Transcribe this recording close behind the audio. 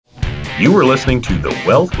You are listening to the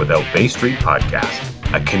Wealth Without Bay Street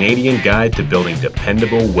podcast, a Canadian guide to building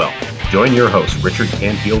dependable wealth. Join your hosts, Richard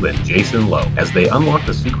Canfield and Jason Lowe, as they unlock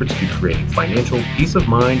the secrets to creating financial peace of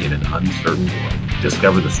mind in an uncertain world.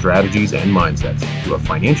 Discover the strategies and mindsets to a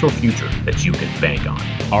financial future that you can bank on.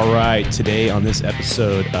 All right, today on this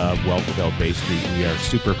episode of Wealth Without Bay Street, we are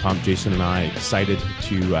super pumped, Jason and I, excited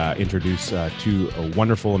to introduce two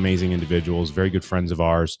wonderful, amazing individuals, very good friends of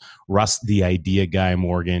ours, Russ, the idea guy,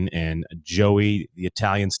 Morgan, and Joey, the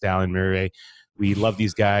Italian stallion, Murray. We love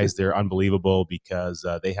these guys. They're unbelievable because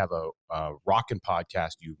they have a rockin'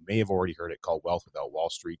 podcast. You may have already heard it, called Wealth Without Wall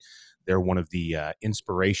Street. They're one of the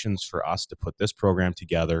inspirations for us to put this program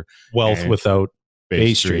together. Wealth Without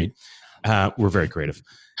Bay Street. We're very creative,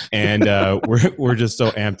 and we're just so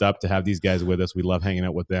amped up to have these guys with us. We love hanging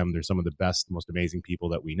out with them. They're some of the best, most amazing people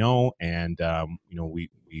that we know, and we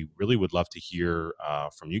really would love to hear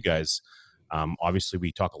from you guys. Obviously,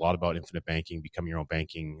 we talk a lot about infinite banking, becoming your own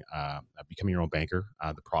banker,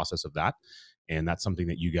 the process of that. And that's something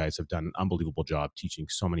that you guys have done an unbelievable job teaching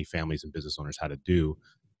so many families and business owners how to do.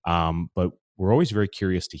 But we're always very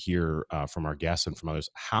curious to hear from our guests and from others,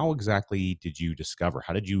 how exactly did you discover?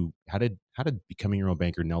 How did Becoming Your Own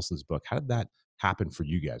Banker, Nelson's book, how did that happen for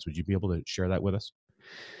you guys? Would you be able to share that with us?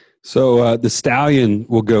 So the stallion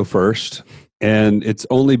will go first, and it's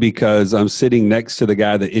only because I'm sitting next to the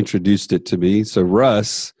guy that introduced it to me. So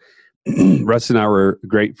Russ and I were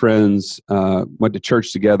great friends, went to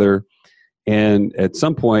church together, and at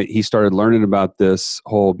some point he started learning about this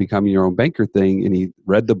whole Becoming Your Own Banker thing, and he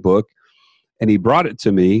read the book, and he brought it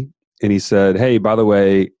to me, and he said, "Hey, by the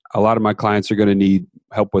way, a lot of my clients are going to need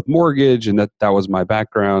help with mortgage," and that was my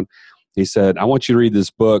background. He said, "I want you to read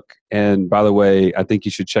this book. And by the way, I think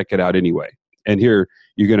you should check it out anyway. And here,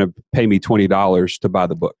 you're going to pay me $20 to buy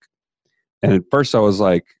the book." And at first I was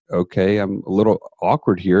like, okay, I'm a little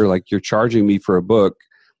awkward here. Like, you're charging me for a book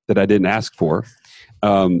that I didn't ask for.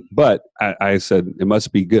 But I said, it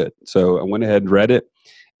must be good. So I went ahead and read it.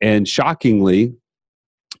 And shockingly,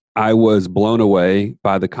 I was blown away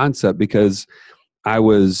by the concept, because I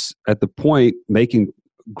was at the point making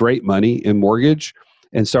great money in mortgage,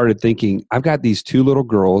 and started thinking, I've got these two little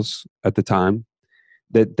girls at the time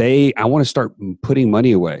that I want to start putting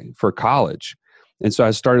money away for college. And so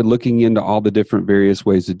I started looking into all the different various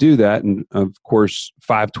ways to do that. And of course,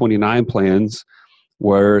 529 plans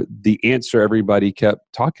were the answer everybody kept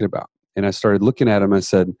talking about. And I started looking at them. I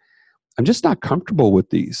said, I'm just not comfortable with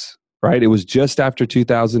these, right? It was just after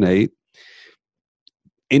 2008.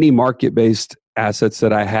 Any market-based assets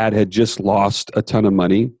that I had just lost a ton of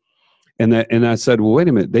money. And I said, well, wait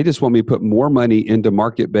a minute. They just want me to put more money into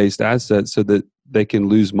market-based assets so that they can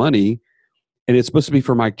lose money. And it's supposed to be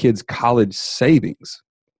for my kids' college savings.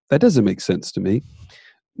 That doesn't make sense to me.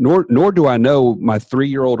 Nor do I know my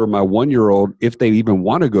 3-year-old or my 1-year-old if they even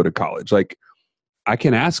want to go to college. Like, I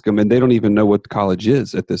can ask them, and they don't even know what college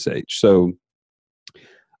is at this age. So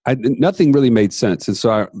nothing really made sense. And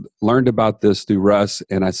so I learned about this through Russ,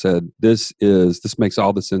 and I said, this makes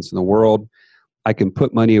all the sense in the world. I can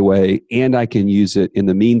put money away, and I can use it in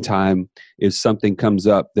the meantime if something comes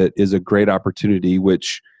up that is a great opportunity,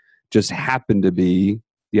 which just happened to be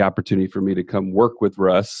the opportunity for me to come work with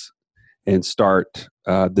Russ and start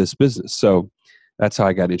this business. So that's how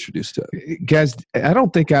I got introduced to it. Guys, I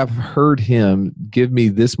don't think I've heard him give me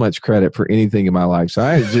this much credit for anything in my life. So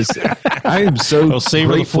I am so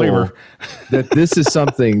grateful that this is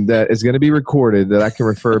something that is going to be recorded that I can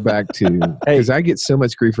refer back to, because I get so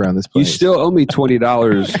much grief around this place. You still owe me $20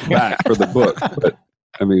 back for the book, but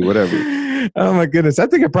I mean, whatever. Oh my goodness. I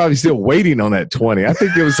think I'm probably still waiting on that 20. I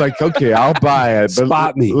think it was like, okay, I'll buy it. But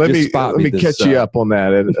Spot me. Let me catch you up on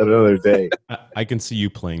that at another day. I can see you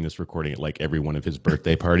playing this recording at like every one of his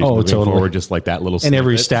birthday parties. Oh, moving totally. forward, just like that little And snippet.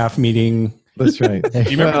 every staff meeting. That's right. Do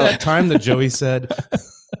you remember that time that Joey said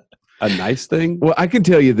A nice thing? Well, I can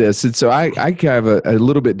tell you this. And so I have a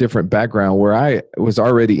little bit different background, where I was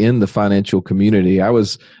already in the financial community. I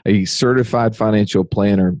was a certified financial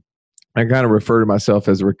planner. I kind of refer to myself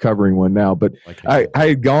as a recovering one now, but I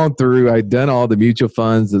had gone through, I'd done all the mutual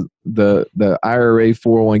funds, the IRA,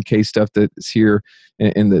 401k stuff that's here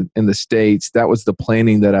in the States. That was the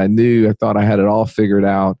planning that I knew. I thought I had it all figured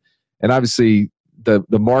out. And obviously the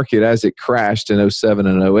market, as it crashed in 07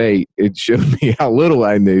 and 08, it showed me how little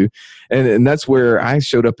I knew. And that's where I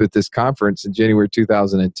showed up at this conference in January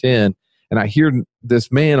 2010. And I hear this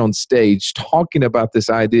man on stage talking about this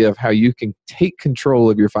idea of how you can take control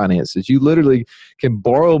of your finances. You literally can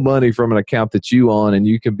borrow money from an account that you own, and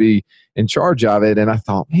you can be in charge of it. And I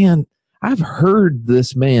thought, man, I've heard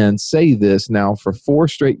this man say this now for 4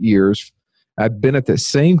 straight years. I've been at the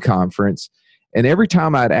same conference, And every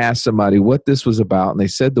time I'd ask somebody what this was about and they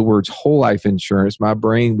said the words whole life insurance, my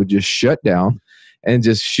brain would just shut down and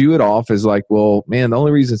just shoo it off as like, well, man, the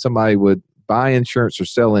only reason somebody would buy insurance or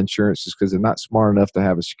sell insurance is because they're not smart enough to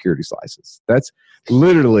have a securities license. That's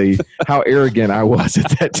literally how arrogant I was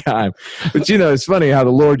at that time. But it's funny how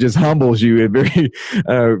the Lord just humbles you in very,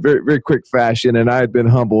 very quick fashion. And I had been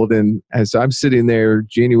humbled. And as I'm sitting there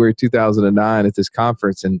January 2009 at this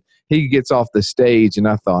conference, and he gets off the stage, and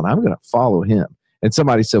I thought, I'm going to follow him. And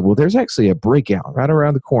somebody said, well, there's actually a breakout right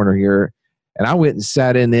around the corner here. And I went and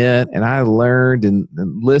sat in it, and I learned and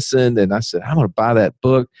listened. And I said, I'm going to buy that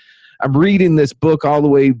book. I'm reading this book all the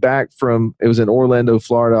way back from, it was in Orlando,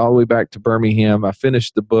 Florida, all the way back to Birmingham. I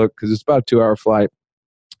finished the book because it's about a 2-hour flight.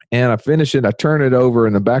 And I finish it, I turn it over,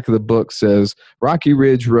 and the back of the book says, Rocky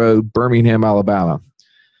Ridge Road, Birmingham, Alabama.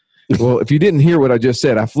 Well, if you didn't hear what I just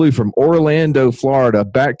said, I flew from Orlando, Florida,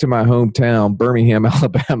 back to my hometown, Birmingham,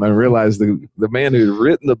 Alabama, and realized the man who had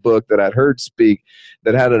written the book that I'd heard speak,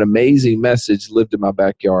 that had an amazing message, lived in my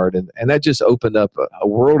backyard. And that just opened up a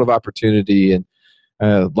world of opportunity and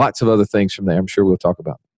lots of other things from there I'm sure we'll talk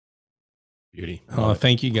about. Beauty.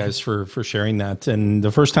 Thank you guys for sharing that. And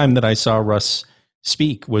the first time that I saw Russ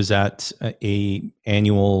speak was at a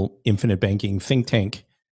annual Infinite Banking think tank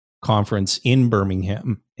conference in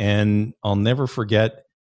Birmingham. And I'll never forget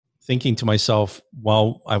thinking to myself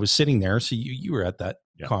while I was sitting there, so you were at that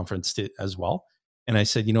conference as well. And I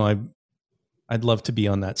said, I'd love to be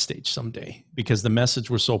on that stage someday because the message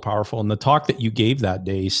was so powerful. And the talk that you gave that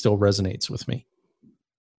day still resonates with me.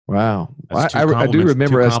 Wow. I do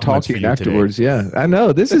remember us talking afterwards. Today. Yeah, I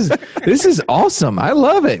know. This is awesome. I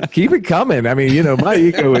love it. Keep it coming. I mean, my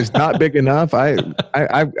ego is not big enough.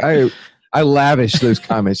 I lavish those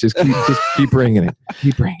comments. Just keep bringing it.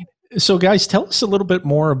 Keep bringing it. So guys, tell us a little bit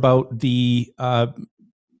more about the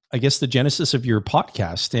genesis of your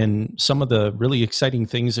podcast and some of the really exciting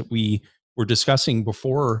things that we were discussing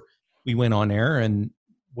before we went on air, and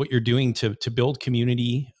what you're doing to build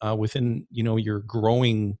community within, your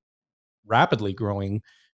rapidly growing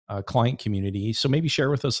client community. So maybe share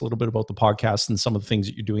with us a little bit about the podcast and some of the things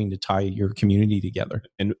that you're doing to tie your community together.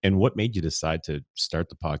 And what made you decide to start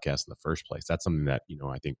the podcast in the first place? That's something that,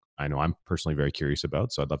 I know I'm personally very curious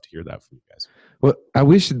about. So I'd love to hear that from you guys. Well, I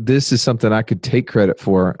wish this is something I could take credit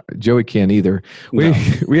for. Joey can't either.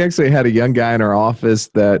 We actually had a young guy in our office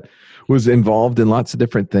that was involved in lots of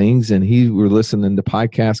different things, and he were listening to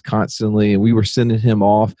podcasts constantly, and we were sending him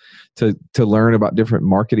off to learn about different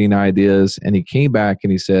marketing ideas. And he came back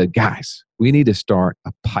and he said, guys, we need to start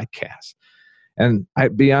a podcast. And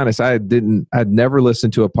I'd be honest, I'd never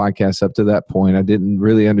listened to a podcast up to that point. I didn't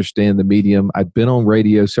really understand the medium. I'd been on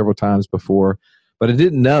radio several times before, but I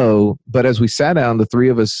didn't know. But as we sat down, the three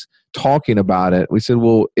of us talking about it, we said,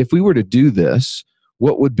 well, if we were to do this,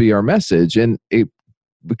 what would be our message? And it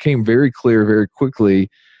became very clear very quickly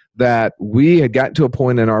that we had gotten to a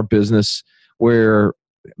point in our business where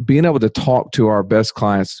being able to talk to our best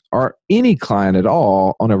clients or any client at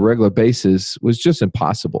all on a regular basis was just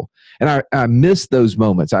impossible. And I missed those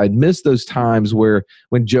moments. I missed those times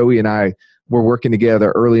when Joey and I were working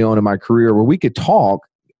together early on in my career where we could talk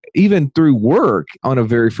even through work on a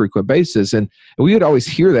very frequent basis. And we would always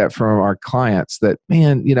hear that from our clients that,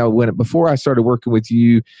 man, before I started working with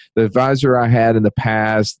you, the advisor I had in the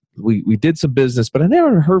past, we did some business, but I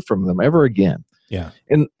never heard from them ever again. Yeah.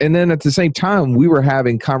 And then at the same time, we were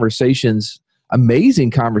having conversations,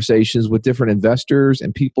 amazing conversations with different investors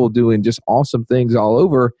and people doing just awesome things all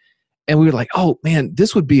over. And we were like, oh man,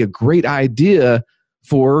 this would be a great idea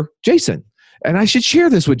for Jason. And I should share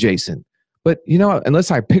this with Jason. But, unless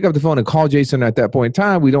I pick up the phone and call Jason at that point in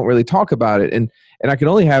time, we don't really talk about it. And I can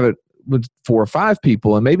only have it with 4 or 5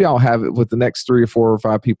 people, and maybe I'll have it with the next 3 or 4 or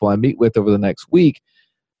 5 people I meet with over the next week.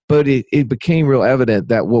 But it became real evident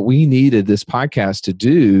that what we needed this podcast to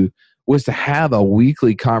do was to have a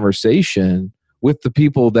weekly conversation with the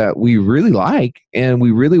people that we really like and we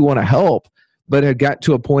really want to help, but had got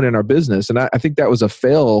to a point in our business. And I think that was a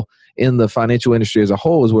fail in the financial industry as a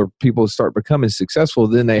whole, is where people start becoming successful.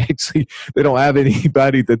 Then they don't have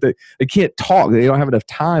anybody that they can't talk. They don't have enough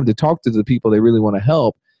time to talk to the people they really want to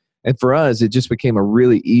help. And for us, it just became a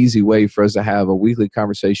really easy way for us to have a weekly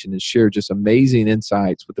conversation and share just amazing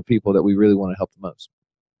insights with the people that we really want to help the most.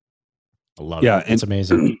 I love it. It's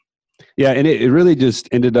amazing. Yeah. And it really just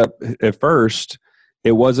ended up, at first,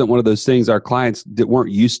 it wasn't one of those things our clients that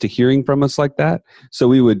weren't used to hearing from us like that. So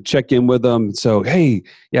we would check in with them. So, hey,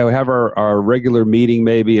 yeah, we have our regular meeting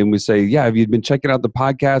maybe. And we say, yeah, have you been checking out the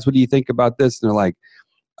podcast? What do you think about this? And they're like,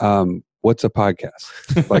 what's a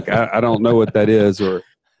podcast? Like, I don't know what that is. Or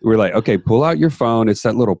we're like, okay, pull out your phone. It's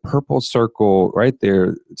that little purple circle right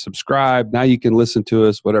there. Subscribe. Now you can listen to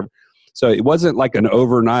us, whatever. So it wasn't like an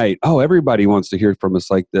overnight, oh, everybody wants to hear from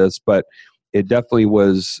us like this, but it definitely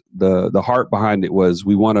was the heart behind it was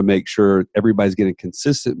we want to make sure everybody's getting a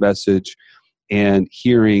consistent message and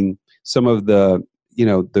hearing some of the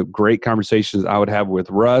great conversations I would have with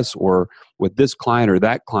Russ or with this client or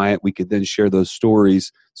that client. We could then share those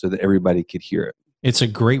stories so that everybody could hear it. It's a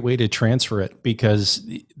great way to transfer it, because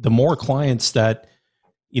the more clients that,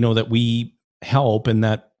 that we help and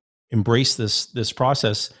that embrace this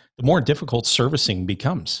process, the more difficult servicing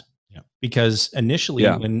becomes. Yeah. Because initially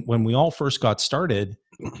when we all first got started,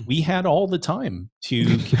 we had all the time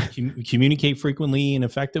to communicate frequently and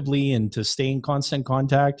effectively and to stay in constant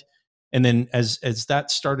contact. And then as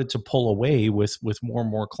that started to pull away with more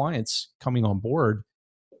and more clients coming on board,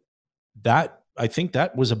 I think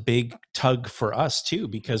that was a big tug for us too,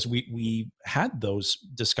 because we had those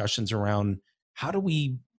discussions around how do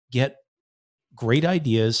we get great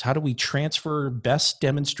ideas? How do we transfer best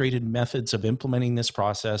demonstrated methods of implementing this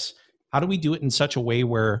process? How do we do it in such a way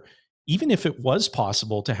where even if it was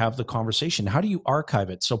possible to have the conversation, how do you archive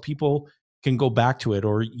it so people can go back to it,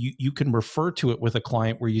 or you can refer to it with a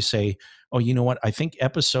client where you say, oh, you know what? I think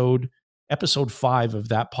episode 5 of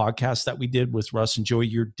that podcast that we did with Russ and Joey,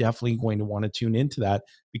 you're definitely going to want to tune into that,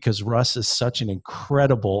 because Russ is such an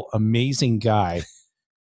incredible, amazing guy.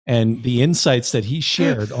 And the insights that he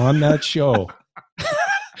shared on that show,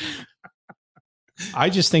 I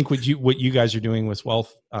just think what you guys are doing with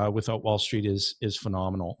Wealth Without Wall Street is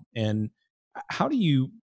phenomenal. And how do you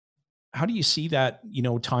see that,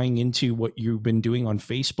 tying into what you've been doing on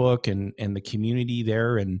Facebook and the community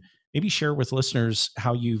there, and maybe share with listeners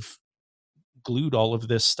how you've glued all of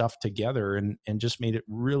this stuff together and just made it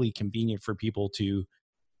really convenient for people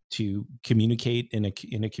to communicate in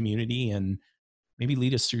a community, and maybe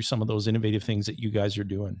lead us through some of those innovative things that you guys are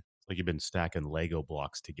doing. Like you've been stacking Lego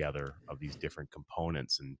blocks together of these different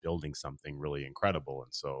components and building something really incredible.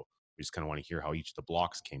 And so we just kind of want to hear how each of the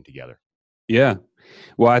blocks came together. Yeah.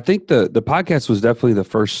 Well, I think the podcast was definitely the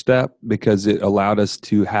first step, because it allowed us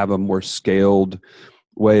to have a more scaled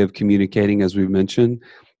way of communicating, as we've mentioned.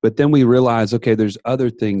 But then we realized, okay, there's other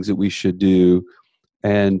things that we should do.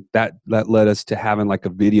 And that led us to having like a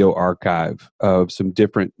video archive of some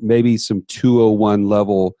different, maybe some 201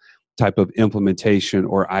 level type of implementation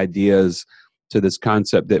or ideas to this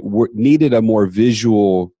concept that needed a more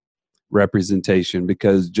visual representation,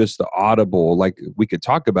 because just the audible, like we could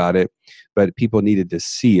talk about it, but people needed to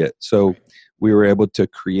see it. So we were able to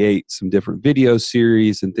create some different video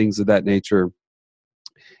series and things of that nature.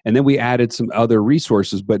 And then we added some other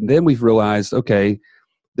resources, but then we've realized, okay,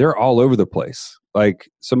 they're all over the place. Like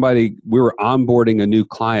we were onboarding a new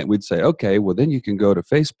client, we'd say, okay, well then you can go to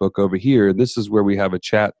Facebook over here, and this is where we have a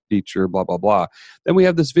chat feature, blah, blah, blah. Then we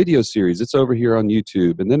have this video series, it's over here on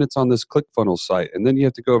YouTube, and then it's on this ClickFunnels site, and then you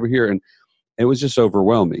have to go over here, and it was just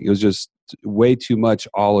overwhelming. It was just way too much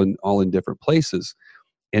all in different places.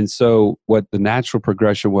 And so what the natural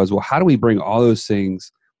progression was, well, how do we bring all those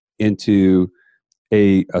things into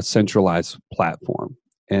a centralized platform?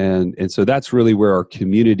 And so that's really where our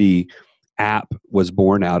community app was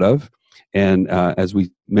born out of. And as we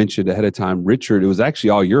mentioned ahead of time, Richard, it was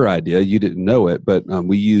actually all your idea. You didn't know it, but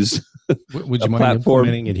we use Would you mind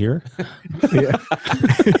implementing it here? Yeah.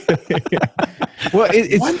 Well,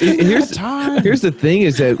 here's the thing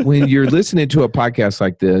is that when you're listening to a podcast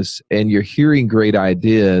like this and you're hearing great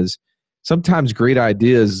ideas, sometimes great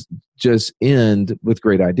ideas just end with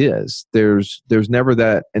great ideas. There's never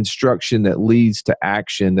that instruction that leads to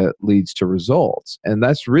action, that leads to results. And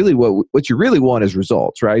that's really what you really want is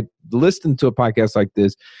results, right? Listen to a podcast like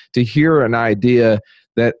this to hear an idea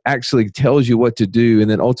that actually tells you what to do, and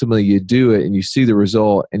then ultimately you do it and you see the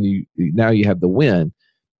result, and now you have the win.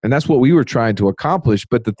 And that's what we were trying to accomplish.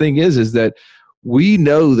 But the thing is that we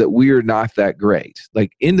know that we are not that great.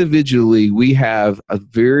 Like individually, we have a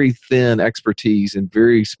very thin expertise in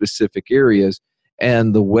very specific areas.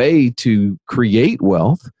 And the way to create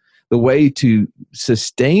wealth, the way to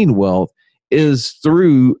sustain wealth is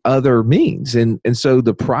through other means. And so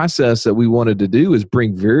the process that we wanted to do is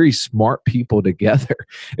bring very smart people together.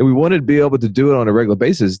 And we wanted to be able to do it on a regular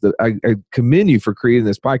basis. I commend you for creating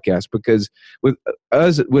this podcast, because with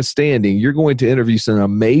us withstanding, you're going to interview some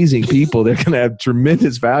amazing people that are going to have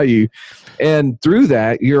tremendous value. And through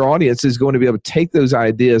that, your audience is going to be able to take those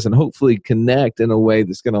ideas and hopefully connect in a way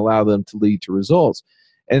that's going to allow them to lead to results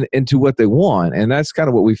and to what they want. And that's kind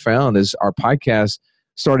of what we found is our podcast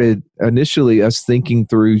started initially us thinking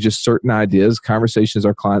through just certain ideas, conversations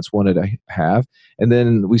our clients wanted to have. And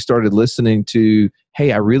then we started listening to,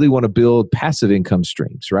 hey, I really want to build passive income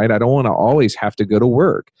streams, right? I don't want to always have to go to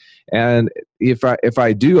work. And if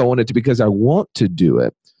I do, I want it to because I want to do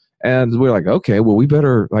it. And we're like, okay, well, we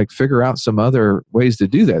better like figure out some other ways to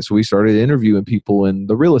do that. So we started interviewing people in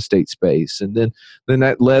the real estate space. And then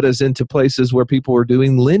that led us into places where people were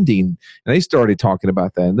doing lending, and they started talking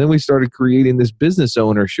about that. And then we started creating this business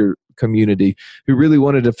ownership community who really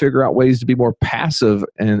wanted to figure out ways to be more passive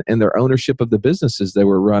in their ownership of the businesses they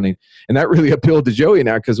were running. And that really appealed to Joey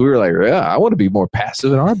now, because we were like, yeah, I want to be more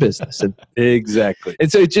passive in our business. And exactly.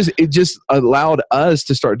 And so it just allowed us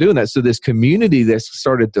to start doing that. So this community that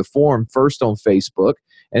started to form first on Facebook,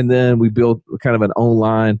 and then we built kind of an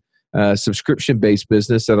online subscription-based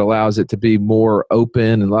business that allows it to be more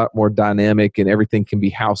open and a lot more dynamic, and everything can be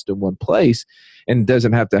housed in one place and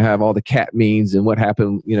doesn't have to have all the cat memes and what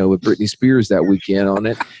happened, with Britney Spears that weekend on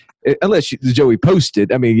it. Unless Joey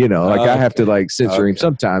posted. I mean, I have to like censor him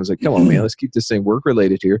sometimes. Like, come on, man, let's keep this thing work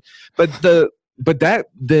related here. But that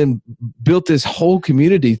then built this whole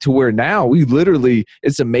community to where now we literally,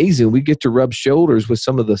 it's amazing. We get to rub shoulders with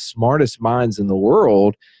some of the smartest minds in the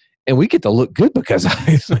world, and we get to look good because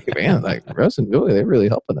it's like, man, like Russ and Joey, they're really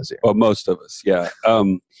helping us here. Well, most of us, yeah.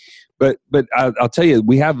 But I'll tell you,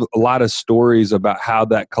 we have a lot of stories about how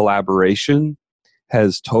that collaboration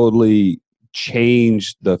has totally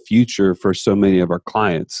changed the future for so many of our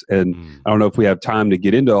clients. And I don't know if we have time to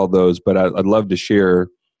get into all those, but I'd love to share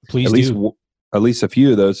at least a few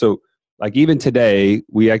of those. So like even today,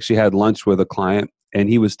 we actually had lunch with a client, and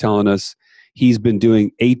he was telling us he's been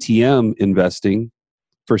doing ATM investing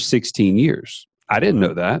for 16 years. I didn't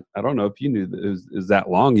know that. I don't know if you knew that it was that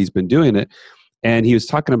long he's been doing it. And he was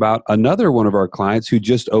talking about another one of our clients who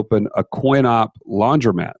just opened a CoinOp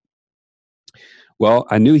laundromat. Well,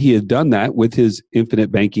 I knew he had done that with his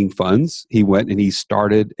infinite banking funds. He went and he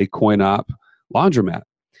started a CoinOp laundromat.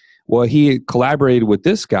 Well, he had collaborated with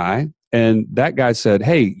this guy, and that guy said,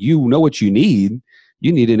 hey, you know what you need?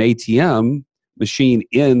 You need an ATM machine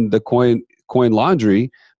in the coin laundry,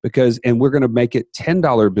 and we're going to make it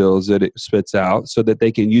 $10 bills that it spits out so that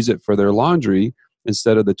they can use it for their laundry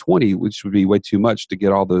instead of the 20, which would be way too much to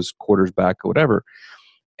get all those quarters back or whatever.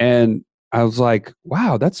 And I was like,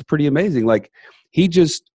 wow, that's pretty amazing. Like, he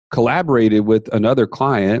just collaborated with another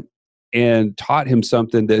client and taught him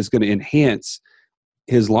something that is going to enhance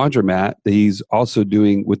his laundromat that he's also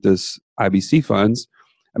doing with this IBC funds.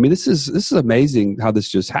 I mean, this is amazing how this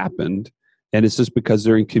just happened. And it's just because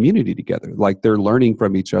they're in community together. Like, they're learning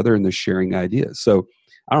from each other and they're sharing ideas. So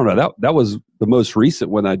I don't know, that was the most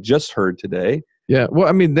recent one I just heard today. Yeah. Well,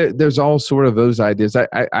 I mean, there's all sort of those ideas.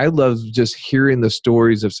 I love just hearing the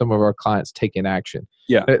stories of some of our clients taking action.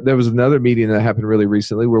 Yeah. There was another meeting that happened really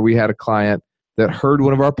recently where we had a client that heard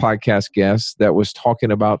one of our podcast guests that was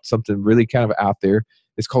talking about something really kind of out there.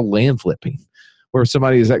 It's called land flipping, where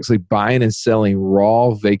somebody is actually buying and selling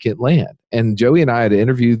raw vacant land. And Joey and I had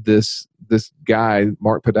interviewed this guy,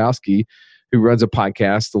 Mark Podolsky, who runs a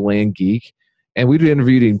podcast, The Land Geek. And we'd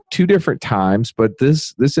interviewed him 2 different times, but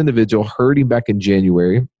this individual heard him back in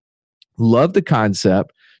January, loved the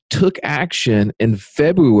concept, took action in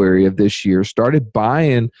February of this year, started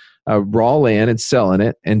buying raw land and selling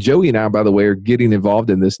it. And Joey and I, by the way, are getting involved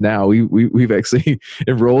in this now. We've actually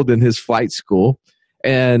enrolled in his flight school.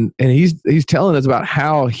 And he's telling us about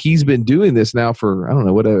how he's been doing this now for, I don't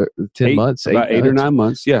know, 10 months? About 8 or 9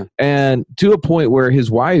 months, yeah. And to a point where his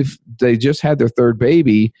wife, they just had their 3rd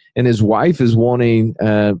baby, and his wife is wanting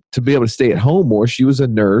to be able to stay at home more. She was a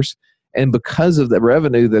nurse. And because of the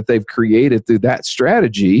revenue that they've created through that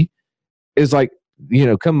strategy, is like,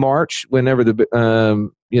 come March, whenever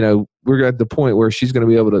we're at the point where she's going to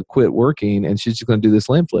be able to quit working and she's just going to do this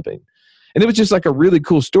land flipping. And it was just like a really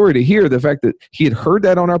cool story to hear, the fact that he had heard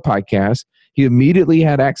that on our podcast. He immediately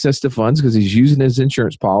had access to funds because he's using his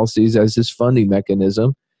insurance policies as his funding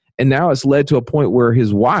mechanism. And now it's led to a point where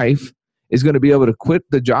his wife is going to be able to quit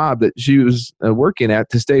the job that she was working at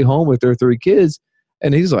to stay home with their 3 kids.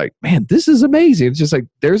 And he's like, man, this is amazing. It's just like,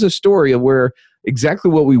 there's a story of where exactly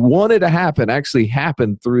what we wanted to happen actually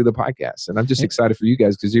happened through the podcast. And I'm just excited for you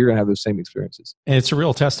guys because you're going to have those same experiences. And it's a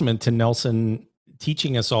real testament to Nelson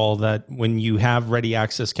teaching us all that when you have ready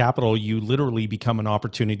access capital, you literally become an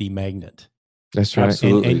opportunity magnet. That's right.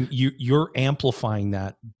 Absolutely. And you're amplifying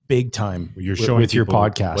that big time. You're showing with your people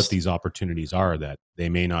podcast what these opportunities are that they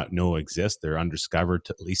may not know exist. They're undiscovered,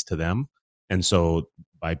 at least to them. And so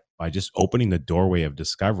by just opening the doorway of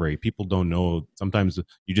discovery, people don't know. Sometimes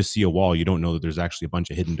you just see a wall. You don't know that there's actually a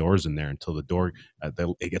bunch of hidden doors in there until the door,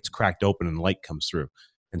 it gets cracked open and light comes through.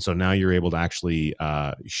 And so now you're able to actually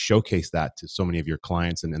showcase that to so many of your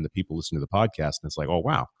clients and the people listening to the podcast. And it's like, oh,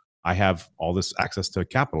 wow, I have all this access to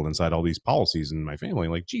capital inside all these policies in my family.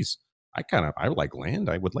 Like, geez, I like land.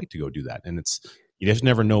 I would like to go do that. And you just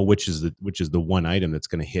never know which is the one item that's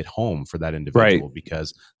going to hit home for that individual, Right.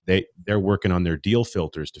 because they're working on their deal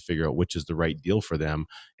filters to figure out which is the right deal for them.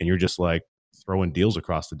 And you're just like throwing deals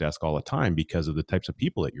across the desk all the time because of the types of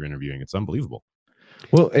people that you're interviewing. It's unbelievable.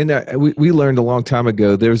 Well, and we learned a long time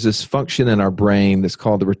ago, there's this function in our brain that's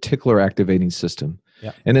called the reticular activating system.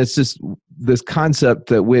 Yeah. And it's just this concept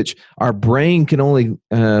that which our brain can only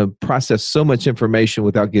process so much information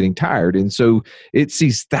without getting tired. And so it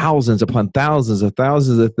sees thousands upon thousands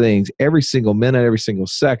of things every single minute, every single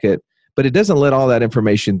second, but it doesn't let all that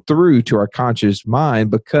information through to our conscious mind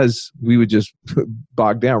because we would just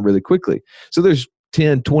bog down really quickly. So there's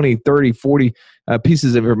 10, 20, 30, 40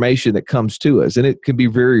 pieces of information that comes to us, and it can be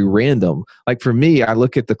very random. Like for me, I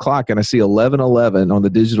look at the clock and I see 11:11 on the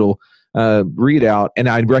digital readout, and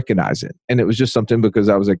I recognize it. And it was just something because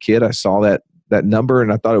I was a kid. I saw that number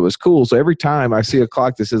and I thought it was cool. So every time I see a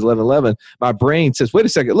clock that says 11:11, my brain says, wait a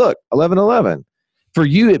second, look, 11:11. For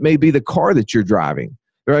you, it may be the car that you're driving,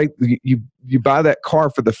 right? You buy that car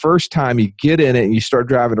for the first time, you get in it and you start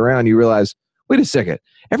driving around, you realize, wait a second,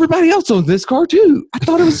 everybody else owns this car too. I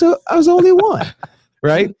thought I was the only one,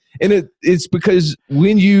 right? And it's because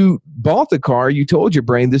when you bought the car, you told your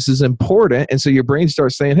brain this is important. And so your brain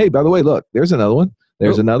starts saying, hey, by the way, look, there's another one.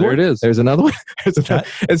 There's another one. There it is. There's another one. There's another.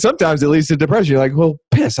 And sometimes it leads to depression. You're like, well,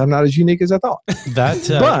 piss, I'm not as unique as I thought. That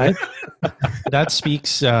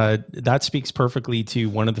speaks perfectly to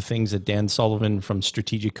one of the things that Dan Sullivan from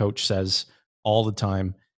Strategic Coach says all the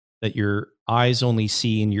time, that your eyes only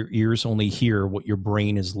see and your ears only hear what your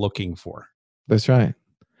brain is looking for. That's right.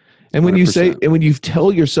 And when 100%. when you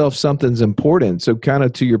tell yourself something's important, so kind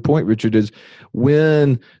of to your point, Richard, is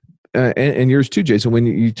when, and yours too, Jason, when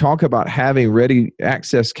you talk about having ready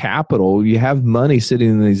access capital, you have money sitting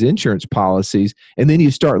in these insurance policies, and then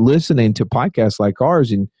you start listening to podcasts like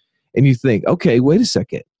ours, and you think, okay, wait a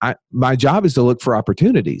second. My job is to look for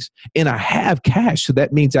opportunities, and I have cash, so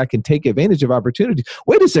that means I can take advantage of opportunities.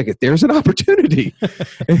 Wait a second, there's an opportunity,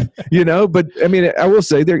 But I mean, I will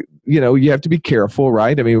say there, you have to be careful,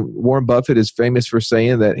 right? I mean, Warren Buffett is famous for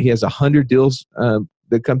saying that he has 100 deals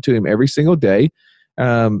that come to him every single day.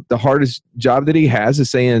 The hardest job that he has is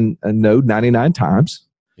saying no 99 times.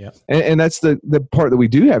 Yeah, and that's the part that we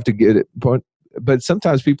do have to get it. But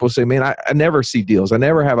sometimes people say, man, I never see deals. I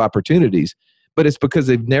never have opportunities. But it's because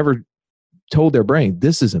they've never told their brain,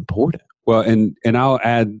 this is important. Well, and I'll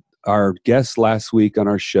add, our guest last week on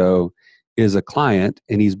our show is a client,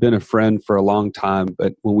 and he's been a friend for a long time.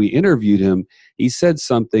 But when we interviewed him, he said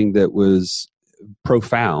something that was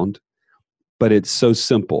profound, but it's so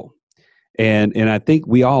simple. And I think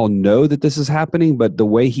we all know that this is happening, but the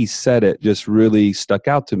way he said it just really stuck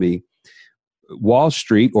out to me. Wall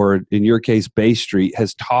Street, or in your case, Bay Street,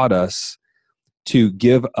 has taught us to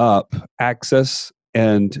give up access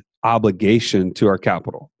and obligation to our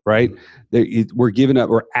capital, right?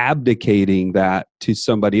 We're abdicating that to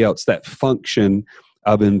somebody else, that function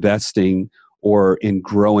of investing or in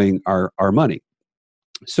growing our money.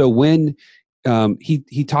 So when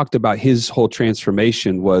he talked about his whole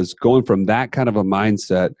transformation was going from that kind of a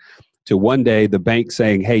mindset to one day the bank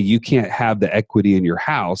saying, hey, you can't have the equity in your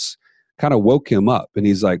house, kind of woke him up. And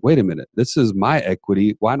he's like, wait a minute, this is my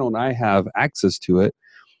equity. Why don't I have access to it?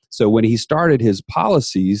 So when he started his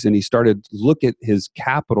policies and he started to look at his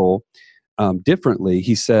capital differently,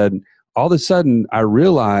 he said, all of a sudden, I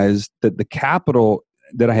realized that the capital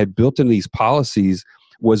that I had built in these policies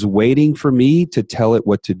was waiting for me to tell it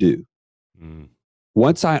what to do. Mm.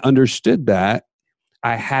 Once I understood that,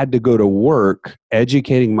 I had to go to work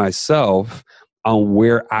educating myself on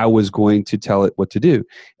where I was going to tell it what to do.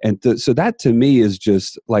 And so that to me is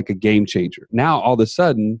just like a game changer. Now, all of a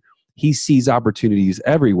sudden, he sees opportunities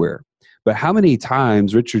everywhere. But how many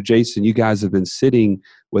times, Richard, Jason, you guys have been sitting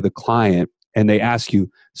with a client and they ask you,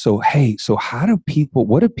 so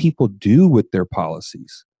what do people do with their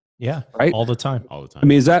policies? Yeah, right? All the time. I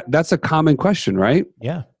mean, that's a common question, right?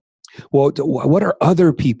 Yeah. Well, what are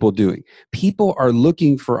other people doing? People are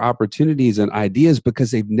looking for opportunities and ideas because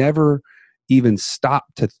they've never even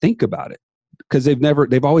stopped to think about it, because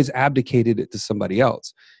they've always abdicated it to somebody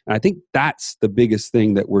else. And I think that's the biggest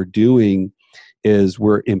thing that we're doing is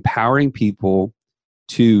we're empowering people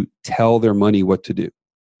to tell their money what to do.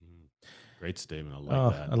 Great statement. I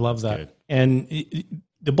like that. I love That's that. good. And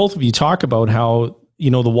the both of you talk about how,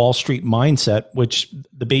 the Wall Street mindset, which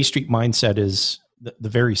the Bay Street mindset is the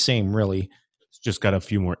very same, really. It's just got a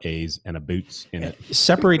few more A's and a boots in it.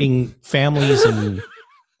 Separating families and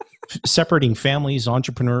separating families,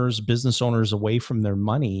 entrepreneurs, business owners away from their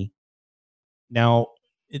money. Now,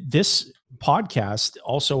 this podcast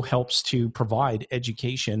also helps to provide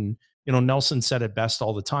education. Nelson said it best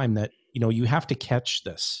all the time that, you have to catch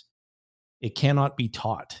this. It cannot be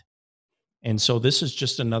taught. And so this is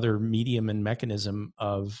just another medium and mechanism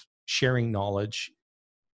of sharing knowledge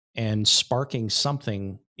and sparking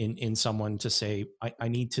something in someone to say, I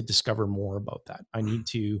need to discover more about that.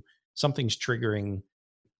 Something's triggering,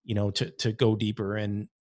 to go deeper. And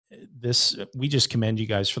we just commend you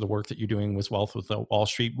guys for the work that you're doing with Wealth Without Wall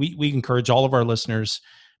Street. We encourage all of our listeners,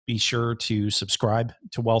 be sure to subscribe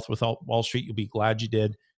to Wealth Without Wall Street. You'll be glad you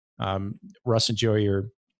did. Russ and Joey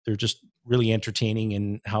they're just really entertaining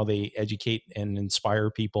in how they educate and inspire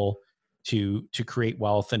people to create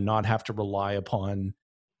wealth and not have to rely upon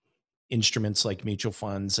instruments like mutual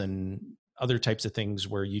funds and other types of things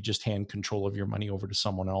where you just hand control of your money over to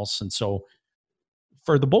someone else. And so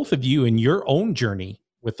for the both of you in your own journey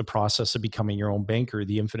with the process of becoming your own banker,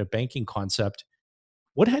 the infinite banking concept,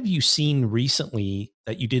 what have you seen recently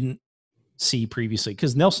that you didn't see previously?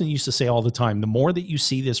 Because Nelson used to say all the time, the more that you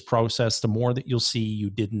see this process, the more that you'll see you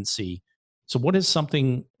didn't see. So what has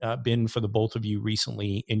something been for the both of you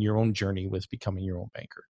recently in your own journey with becoming your own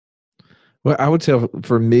banker? Well, I would say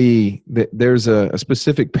for me that there's a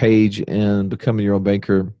specific page in Becoming Your Own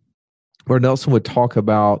Banker where Nelson would talk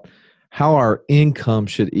about how our income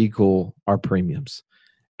should equal our premiums.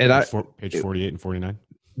 And page 48 and 49.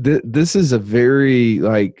 This is a very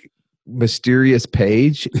mysterious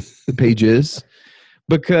pages,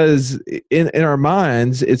 because in our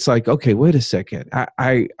minds, it's like, okay, wait a second.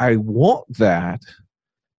 I want that.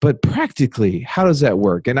 But practically, how does that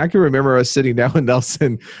work? And I can remember us sitting down with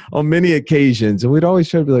Nelson on many occasions, and we'd always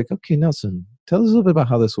try to be like, okay, Nelson, tell us a little bit about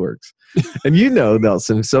how this works. And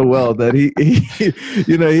Nelson so well that he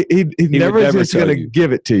never just going to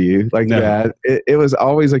give it to you like that. It was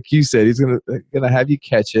always like you said, he's going to have you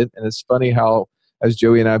catch it. And it's funny how, as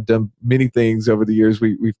Joey and I have done many things over the years,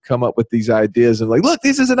 we've come up with these ideas and look,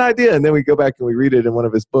 this is an idea. And then we go back and we read it in one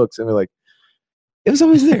of his books and we're like, it was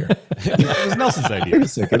always there. It was Nelson's idea. Wait a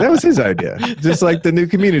second. That was his idea. Just like the new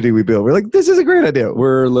community we built. We're like, this is a great idea.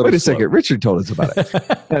 Wait a second. Richard told us about it.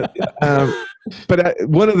 But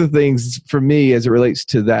one of the things for me as it relates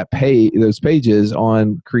to those pages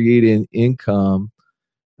on creating income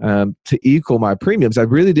to equal my premiums, I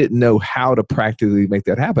really didn't know how to practically make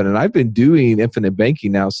that happen. And I've been doing infinite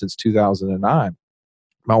banking now since 2009.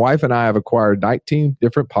 My wife and I have acquired 19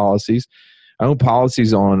 different policies. I own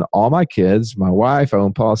policies on all my kids, my wife. I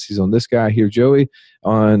own policies on this guy here, Joey,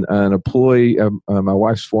 on an employee, my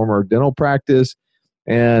wife's former dental practice.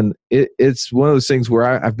 And it's one of those things where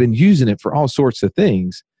I've been using it for all sorts of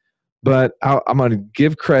things. But I'm going to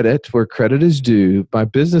give credit where credit is due. My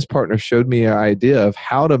business partner showed me an idea of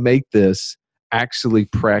how to make this actually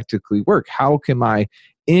practically work. How can my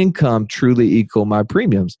income truly equal my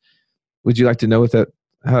premiums? Would you like to know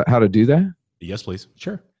how to do that? Yes, please.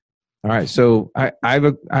 Sure. All right. So I've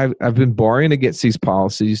been borrowing against these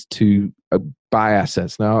policies to buy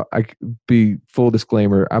assets. Now, I be full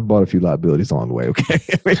disclaimer, I bought a few liabilities along the way. Okay.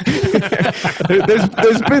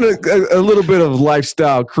 there's been a little bit of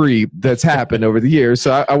lifestyle creep that's happened over the years.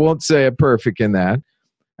 So I won't say I'm perfect in that.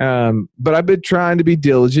 But I've been trying to be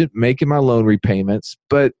diligent, making my loan repayments.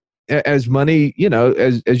 But as money,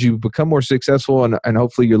 as you become more successful and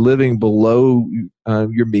hopefully you're living below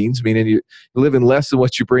your means, meaning you're living less than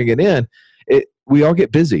what you're bringing in, we all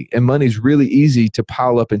get busy and money's really easy to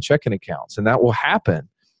pile up in checking accounts, and that will happen.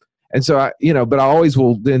 And so but I always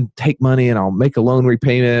will then take money and I'll make a loan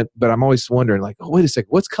repayment, but I'm always wondering oh, wait a second,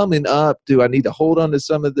 what's coming up? Do I need to hold on to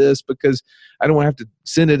some of this because I don't want to have to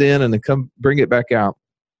send it in and then come bring it back out?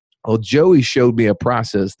 Well, Joey showed me a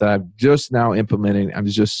process that I'm just now implementing. I'm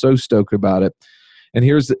just so stoked about it. And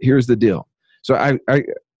here's the deal. So I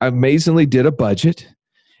amazingly did a budget,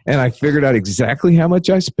 and I figured out exactly how much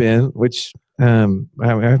I spend, which I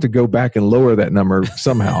have to go back and lower that number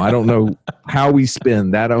somehow. I don't know how we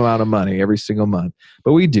spend that amount of money every single month,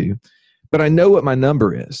 but we do. But I know what my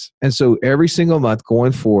number is. And so every single month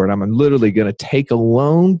going forward, I'm literally going to take a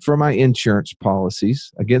loan for my insurance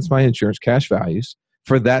policies against my insurance cash values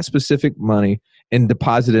for that specific money and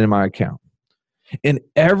deposit it in my account. And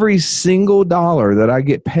every single dollar that I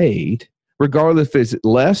get paid, regardless if it's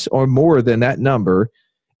less or more than that number,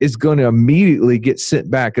 is going to immediately get sent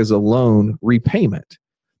back as a loan repayment.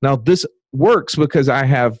 Now, this works because I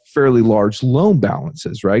have fairly large loan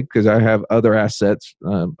balances, right? Because I have other assets,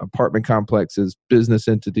 apartment complexes, business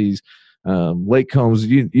entities, lake homes,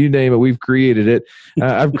 you name it, we've created it.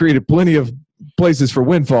 I've created plenty of places for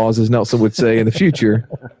windfalls, as Nelson would say, in the future.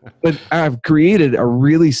 But I've created a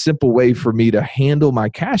really simple way for me to handle my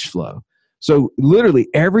cash flow. So literally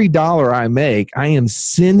every dollar I make, I am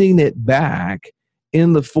sending it back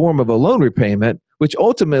in the form of a loan repayment, which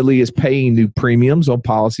ultimately is paying new premiums on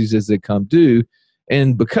policies as they come due.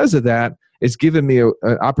 And because of that, it's given me an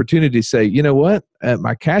opportunity to say, you know what,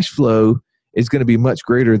 my cash flow is going to be much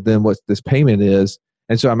greater than what this payment is.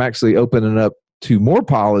 And so I'm actually opening up to more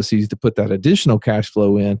policies to put that additional cash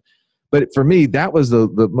flow in. But for me, that was the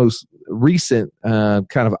most recent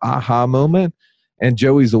kind of aha moment. And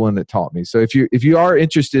Joey's the one that taught me. So if you are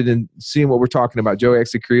interested in seeing what we're talking about, Joey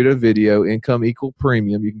actually created a video, Income Equal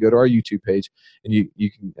Premium. You can go to our YouTube page and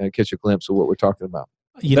you can catch a glimpse of what we're talking about.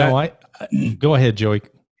 I go ahead, Joey.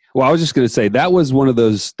 Well, I was just going to say that was one of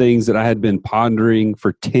those things that I had been pondering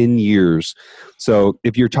for 10 years. So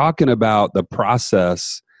if you're talking about the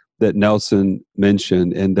process that Nelson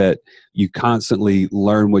mentioned and that you constantly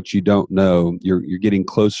learn what you don't know, you're getting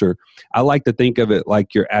closer. I like to think of it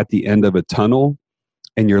like you're at the end of a tunnel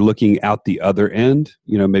and you're looking out the other end,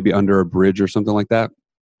 maybe under a bridge or something like that.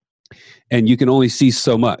 And you can only see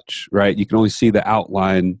so much, right? You can only see the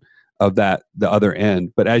outline of the other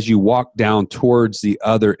end. But as you walk down towards the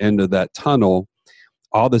other end of that tunnel,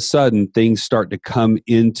 all of a sudden things start to come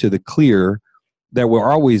into the clear that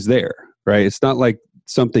were always there, right? It's not like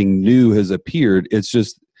something new has appeared. It's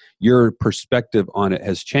just your perspective on it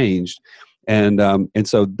has changed. And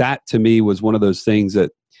so that to me was one of those things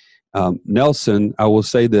that Nelson, I will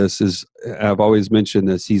say this, is I've always mentioned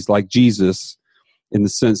this, he's like Jesus in the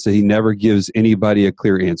sense that he never gives anybody a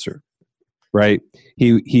clear answer, right?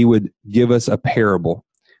 He would give us a parable,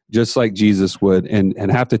 just like Jesus would.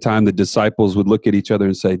 And half the time the disciples would look at each other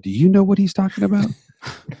and say, do you know what he's talking about?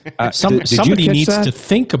 Somebody needs to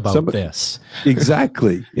think about this.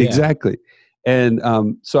 Exactly. Yeah. Exactly. And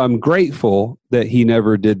so I'm grateful that he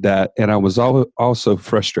never did that. And I was also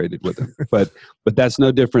frustrated with him. But that's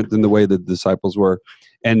no different than the way the disciples were.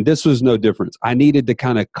 And this was no difference. I needed to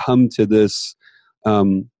kind of come to this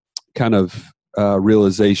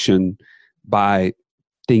realization by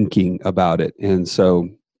thinking about it. And so,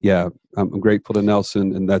 yeah, I'm grateful to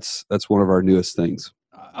Nelson. And that's one of our newest things.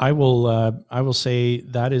 I will say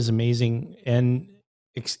that is amazing. And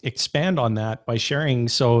expand on that by sharing.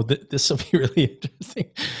 So this will be really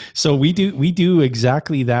interesting. So we do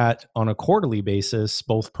exactly that on a quarterly basis,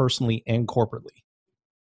 both personally and corporately.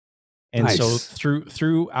 And nice. So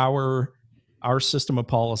through our system of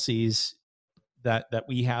policies that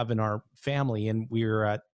we have in our family, and we're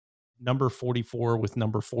at number 44 with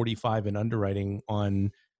number 45 in underwriting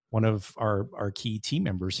on one of our key team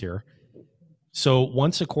members here. So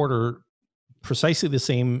once a quarter, precisely the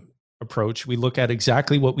same approach. We look at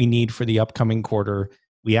exactly what we need for the upcoming quarter.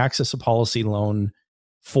 We access a policy loan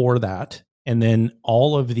for that. And then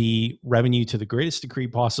all of the revenue to the greatest degree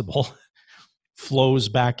possible flows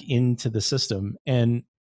back into the system. And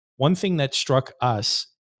one thing that struck us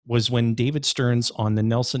was when David Stearns on the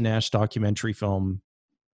Nelson Nash documentary film,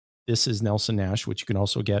 This is Nelson Nash, which you can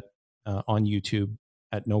also get on YouTube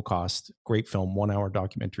at no cost. Great film, 1 hour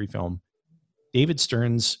documentary film. David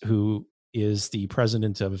Stearns, who is the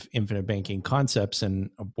president of Infinite Banking Concepts and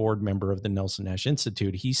a board member of the Nelson Nash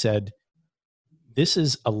Institute, he said, this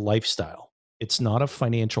is a lifestyle. It's not a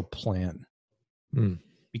financial plan.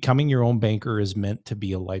 Becoming your own banker is meant to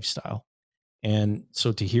be a lifestyle. And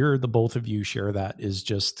so to hear the both of you share that is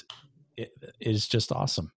just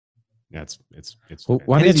awesome. Yeah, it's well,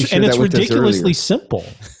 why did you share it's that with ridiculously simple.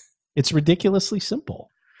 It's ridiculously simple.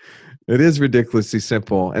 It is ridiculously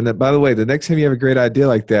simple. And by the way, the next time you have a great idea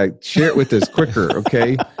like that, share it with us quicker,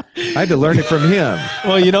 okay? I had to learn it from him.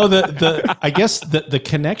 Well, I guess the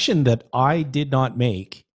connection that I did not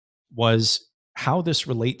make was how this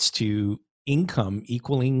relates to income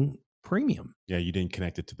equaling premium. Yeah, you didn't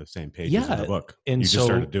connect it to the same page as in the book. And you just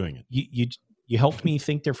started doing it. You helped me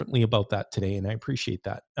think differently about that today, and I appreciate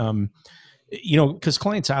that. Because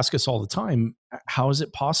clients ask us all the time, how is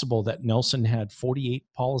it possible that Nelson had 48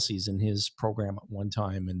 policies in his program at one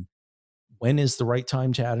time? And when is the right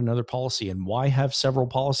time to add another policy? And why have several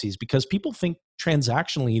policies? Because people think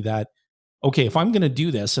transactionally that, okay, if I'm going to do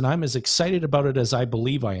this and I'm as excited about it as I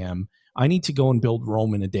believe I am, I need to go and build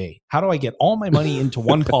Rome in a day. How do I get all my money into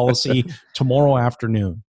one policy tomorrow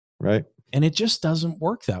afternoon? Right. And it just doesn't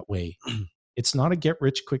work that way. It's not a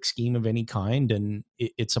get-rich-quick scheme of any kind, and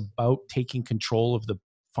it's about taking control of the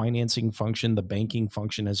financing function, the banking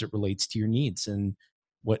function as it relates to your needs. And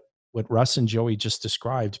what Russ and Joey just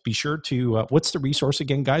described, be sure to, what's the resource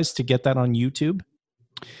again, guys, to get that on YouTube?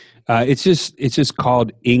 It's just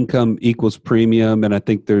called Income Equals Premium, and I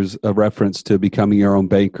think there's a reference to becoming your own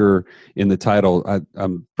banker in the title.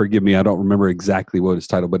 Forgive me, I don't remember exactly what it's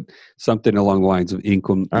titled, but something along the lines of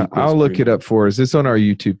income. I'll look it up for us. It's on our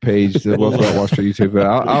YouTube page, the Wealth Without Wall Street YouTube. But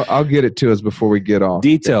I'll get it to us before we get off.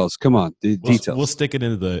 Details, come on, details. We'll stick it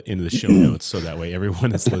into the show notes so that way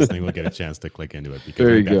everyone that's listening will get a chance to click into it,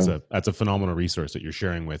 because that's a phenomenal resource that you're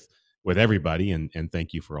sharing with everybody, and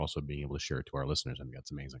thank you for also being able to share it to our listeners. I think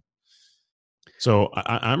that's amazing. So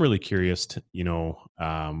I'm really curious to,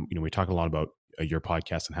 we talk a lot about your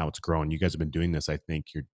podcast and how it's grown. You guys have been doing this. I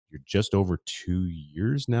think you're just over 2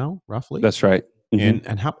 years now, roughly. That's right. Mm-hmm.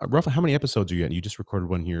 And roughly how many episodes are you at? You just recorded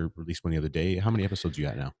one here, released one the other day. How many episodes are you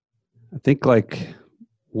at now? I think like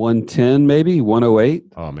 110, maybe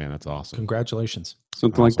 108. Oh man, that's awesome! Congratulations.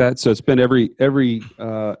 Something like that. So it's been every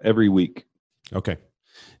week. Okay.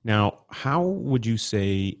 Now, how would you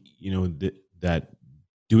say, that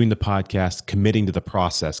doing the podcast, committing to the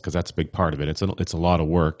process, because that's a big part of it. It's a lot of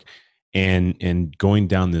work, and going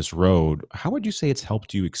down this road, how would you say it's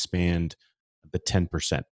helped you expand the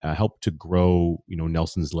 10%, help to grow,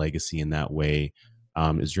 Nelson's legacy in that way?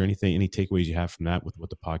 Is there any takeaways you have from that with what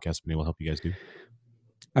the podcast has been able to help you guys do?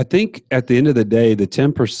 I think at the end of the day, the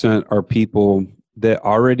 10% are people that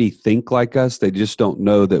already think like us. They just don't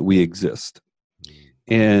know that we exist.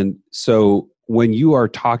 And so when you are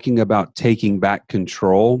talking about taking back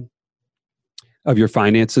control of your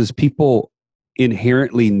finances, people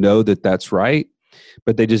inherently know that that's right,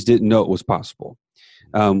 but they just didn't know it was possible.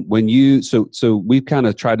 So we've kind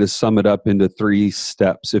of tried to sum it up into 3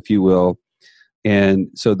 steps, if you will. And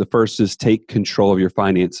so the first is take control of your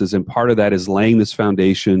finances. And part of that is laying this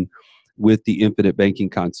foundation with the infinite banking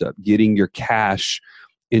concept, getting your cash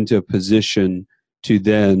into a position to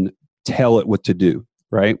then tell it what to do,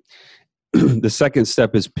 right? The second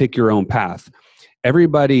step is pick your own path.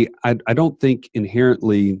 Everybody, I don't think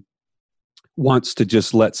inherently wants to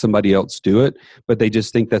just let somebody else do it, but they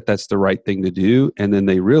just think that that's the right thing to do. And then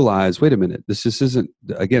they realize, wait a minute, this just isn't,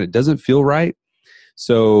 again, it doesn't feel right.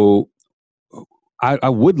 So I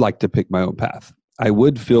would like to pick my own path. I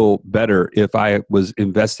would feel better if I was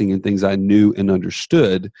investing in things I knew and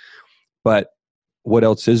understood, but what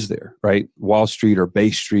else is there, right? Wall Street or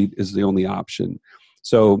Bay Street is the only option.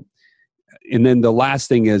 So, and then the last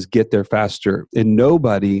thing is get there faster. And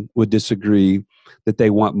nobody would disagree that they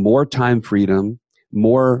want more time freedom,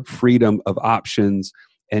 more freedom of options,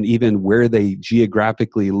 and even where they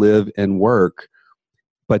geographically live and work.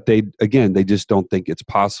 But they just don't think it's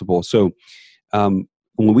possible. So when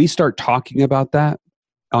we start talking about that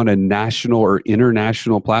on a national or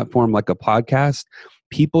international platform like a podcast,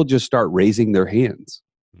 people just start raising their hands,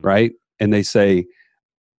 right? And they say,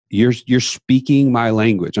 you're speaking my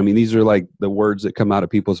language. I mean, these are like the words that come out of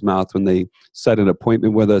people's mouth when they set an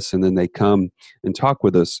appointment with us and then they come and talk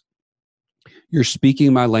with us. You're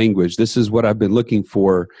speaking my language. This is what I've been looking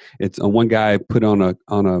for. It's one guy put on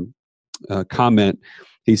a comment.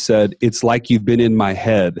 He said, "It's like you've been in my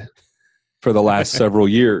head for the last several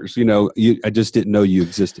years. I just didn't know you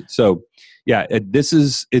existed." So, yeah,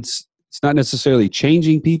 it's not necessarily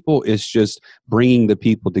changing people. It's just bringing the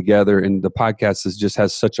people together. And the podcast just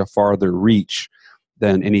has such a farther reach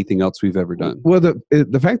than anything else we've ever done. Well,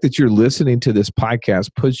 the fact that you're listening to this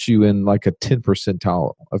podcast puts you in like a 10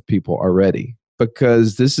 percentile of people already,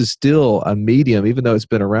 because this is still a medium, even though it's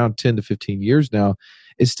been around 10 to 15 years now,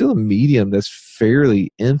 it's still a medium that's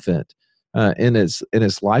fairly infant in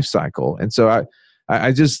its life cycle. And so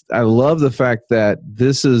I love the fact that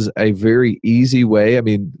this is a very easy way. I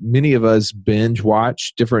mean, many of us binge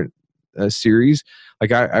watch different series.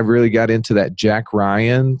 Like I really got into that Jack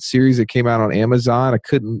Ryan series that came out on Amazon.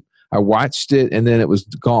 I watched it and then it was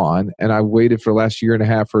gone. And I waited for the last year and a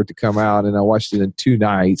half for it to come out, and I watched it in 2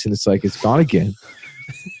 nights, and it's like, it's gone again.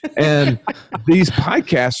 And these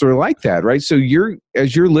podcasts are like that, right? So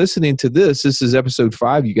as you're listening to this is episode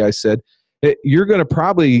 5, you guys said, you're going to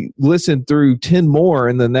probably listen through 10 more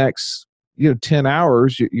in the next 10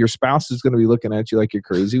 hours. Your spouse is going to be looking at you like you're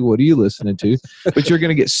crazy. What are you listening to? But you're going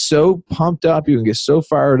to get so pumped up. You're going to get so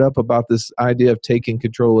fired up about this idea of taking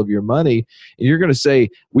control of your money. And you're going to say,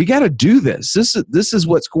 we got to do this. This is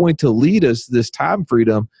what's going to lead us to this time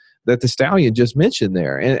freedom that the Stallion just mentioned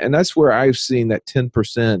there. And that's where I've seen that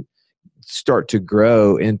 10% start to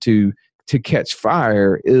grow into to catch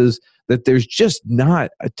fire, is that there's just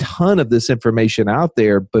not a ton of this information out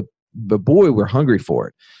there, but boy, we're hungry for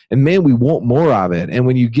it. And man, we want more of it. And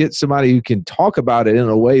when you get somebody who can talk about it in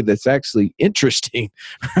a way that's actually interesting,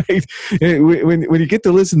 right? When you get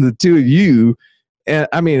to listen to the two of you, And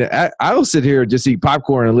I mean, I will sit here and just eat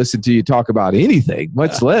popcorn and listen to you talk about anything,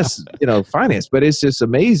 much less, finance. But it's just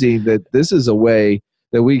amazing that this is a way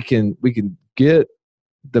that we can get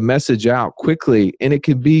the message out quickly, and it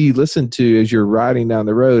can be listened to as you're riding down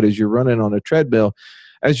the road, as you're running on a treadmill,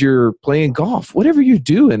 as you're playing golf, whatever you're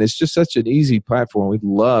doing. It's just such an easy platform. We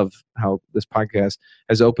love how this podcast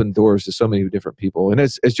has opened doors to so many different people. And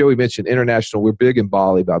as Joey mentioned, international, we're big in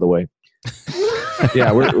Bali, by the way.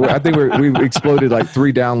 Yeah, I think we've exploded like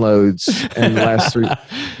 3 downloads in the last 3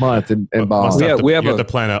 months in Bali. We have to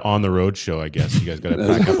plan an on the road show. I guess you guys got to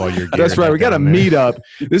pack up all your gear. That's right. We got to meet up.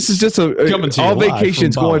 This is just all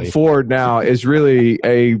vacations going forward now is really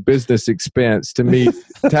a business expense to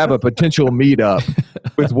have a potential meetup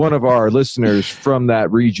with one of our listeners from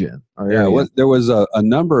that region. Yeah, there was a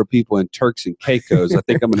number of people in Turks and Caicos. I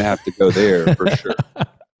think I'm going to have to go there for sure.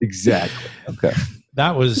 Exactly. Okay.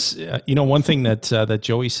 That was, one thing that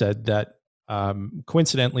Joey said that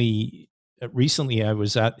coincidentally, recently I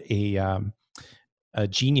was at a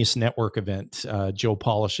Genius Network event, Joe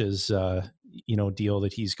Polish's, deal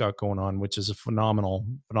that he's got going on, which is a phenomenal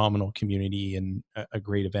community and a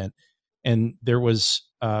great event. And there was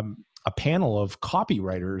a panel of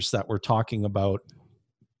copywriters that were talking about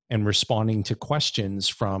and responding to questions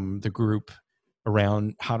from the group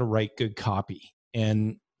around how to write good copy.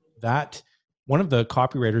 And that one of the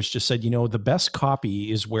copywriters just said, the best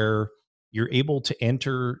copy is where you're able to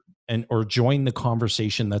enter or join the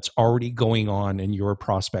conversation that's already going on in your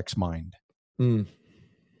prospect's mind. Mm.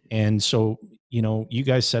 And so, you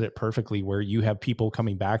guys said it perfectly, where you have people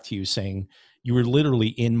coming back to you saying, you were literally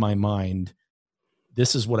in my mind.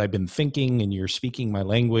 This is what I've been thinking, and you're speaking my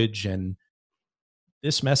language. And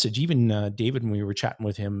this message, even David, when we were chatting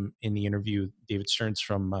with him in the interview, David Stearns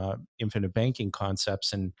from Infinite Banking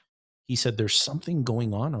Concepts, and he said there's something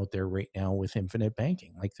going on out there right now with infinite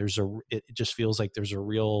banking. Like it just feels like there's a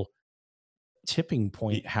real tipping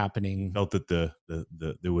point happening. Felt that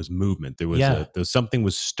there was movement. There was something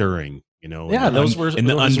was stirring. Those were in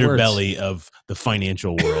the underbelly of the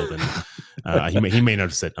financial world. And he may not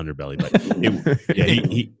have said underbelly, but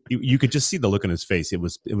you could just see the look on his face. It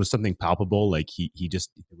was something palpable. Like it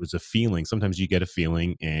was a feeling. Sometimes you get a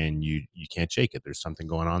feeling and you can't shake it. There's something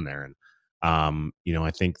going on there. And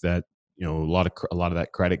I think that a lot of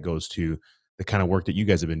that credit goes to the kind of work that you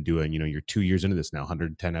guys have been doing. You're 2 years into this now,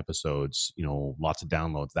 110 episodes, lots of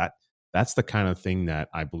downloads. That's the kind of thing that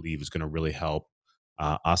I believe is going to really help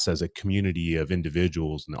us as a community of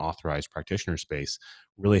individuals in the authorized practitioner space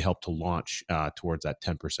really help to launch towards that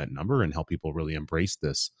 10% number and help people really embrace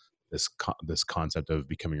this concept of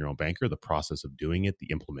becoming your own banker, the process of doing it,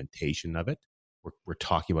 the implementation of it. We're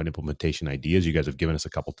talking about implementation ideas. You guys have given us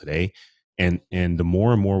a couple today. And the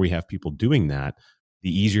more and more we have people doing that, the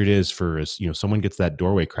easier it is for us. Someone gets that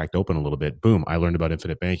doorway cracked open a little bit. Boom, I learned about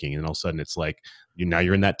infinite banking. And all of a sudden it's like, now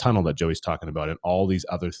you're in that tunnel that Joey's talking about, and all these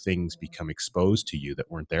other things become exposed to you that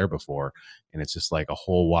weren't there before. And it's just like a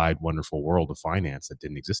whole wide, wonderful world of finance that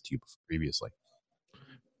didn't exist to you previously.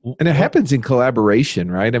 And it happens in collaboration,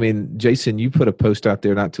 right? I mean, Jason, you put a post out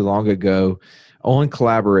there not too long ago on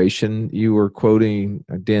collaboration. You were quoting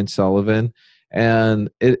Dan Sullivan. And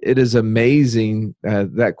it is amazing,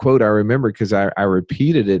 that quote I remember because I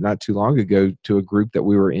repeated it not too long ago to a group that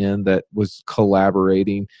we were in that was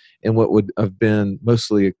collaborating in what would have been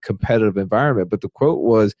mostly a competitive environment. But the quote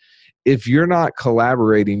was, if you're not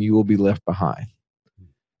collaborating, you will be left behind.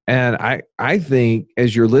 And I think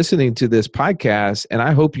as you're listening to this podcast, and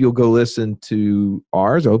I hope you'll go listen to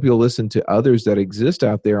ours, I hope you'll listen to others that exist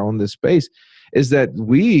out there on this space, is that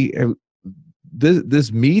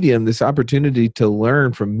this medium, this opportunity to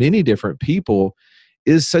learn from many different people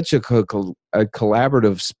is such a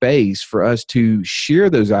collaborative space for us to share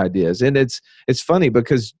those ideas. And it's funny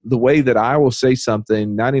because the way that I will say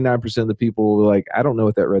something, 99% of the people will be like, I don't know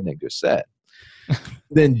what that redneck just said.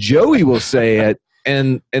 Then Joey will say it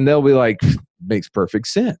and they'll be like, makes perfect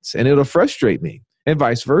sense. And it'll frustrate me and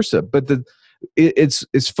vice versa. But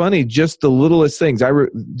it's funny, just the littlest things.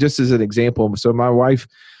 Just as an example, so my wife,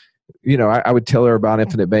 I would tell her about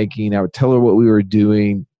infinite banking. I would tell her what we were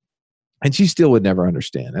doing, and she still would never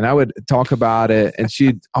understand. And I would talk about it, and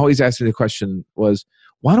she'd always ask me the question was,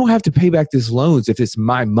 why don't I have to pay back these loans if it's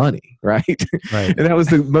my money, right? Right. And that was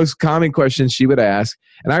the most common question she would ask.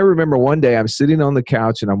 And I remember one day I'm sitting on the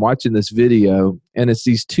couch, and I'm watching this video, and it's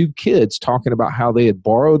these 2 kids talking about how they had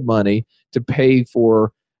borrowed money to pay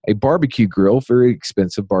for a barbecue grill, very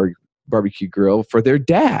expensive barbecue grill for their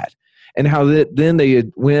dad. And how then they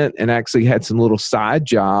had went and actually had some little side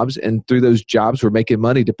jobs, and through those jobs were making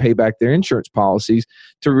money to pay back their insurance policies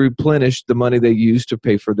to replenish the money they used to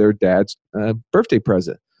pay for their dad's birthday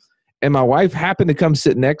present. And my wife happened to come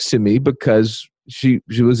sit next to me because she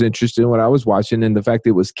was interested in what I was watching and the fact that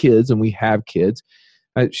it was kids and we have kids.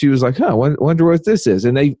 She was like, wonder what this is.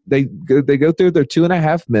 And they go through their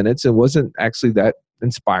 2.5 minutes and wasn't actually that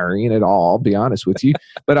inspiring at all, I'll be honest with you.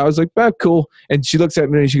 But I was like, cool. And she looks at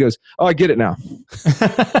me and she goes, oh, I get it now.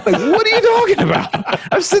 Like, what are you talking about?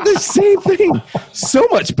 I've said the same thing so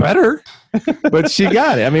much better. But she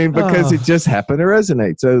got it. I mean, because it just happened to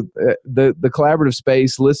resonate. So the collaborative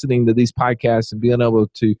space, listening to these podcasts and being able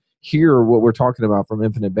to hear what we're talking about from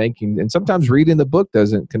Infinite Banking. And sometimes reading the book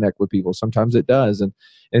doesn't connect with people. Sometimes it does.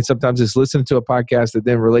 And sometimes it's listening to a podcast that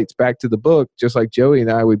then relates back to the book, just like Joey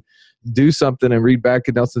and I would do something and read back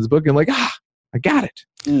in Nelson's book and like, I got it.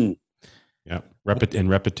 Mm. Yeah. And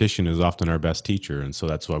repetition is often our best teacher. And so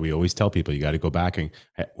that's why we always tell people, you got to go back and,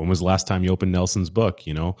 hey, when was the last time you opened Nelson's book?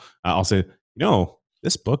 I'll say,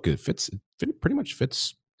 this book, it pretty much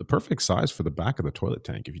fits the perfect size for the back of the toilet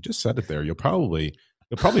tank. If you just set it there, you'll probably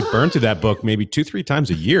burn to that book maybe 2-3 times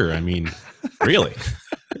a year. I mean, really,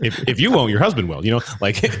 if you won't, your husband will,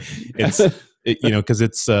 because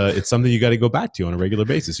it's something you got to go back to on a regular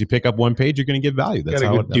basis. You pick up one page, you're going to get value. That's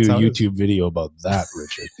how do a YouTube video about that,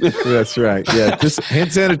 Richard. That's right. Yeah. Just hand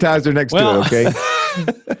sanitizer next to it. Okay.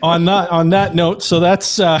 on that note, so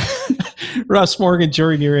that's Russ Morgan,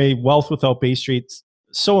 Joey Nere, Wealth Without Bay Street.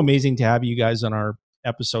 So amazing to have you guys on our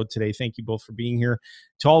episode today. Thank you both for being here.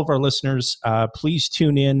 To all of our listeners, please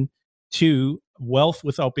tune in to Wealth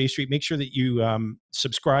Without Bay Street. Make sure that you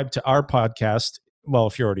subscribe to our podcast. Well,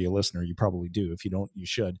 if you're already a listener, you probably do. If you don't, you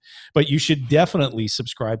should. But you should definitely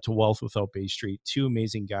subscribe to Wealth Without Bay Street. Two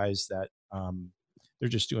amazing guys that they're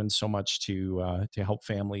just doing so much to help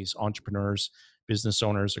families, entrepreneurs, business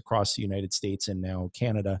owners across the United States and now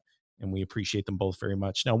Canada. And we appreciate them both very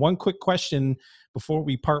much. Now, one quick question before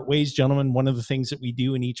we part ways, gentlemen. One of the things that we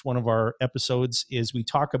do in each one of our episodes is we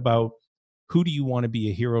talk about who do you want to be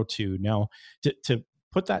a hero to? Now, to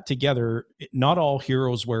put that together, not all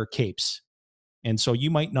heroes wear capes. And so you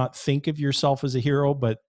might not think of yourself as a hero,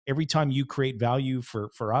 but every time you create value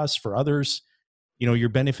for us, for others, you're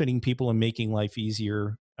benefiting people and making life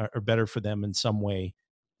easier or better for them in some way.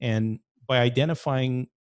 And by identifying,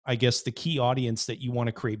 I guess, the key audience that you want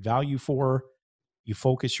to create value for, you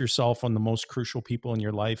focus yourself on the most crucial people in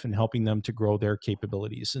your life and helping them to grow their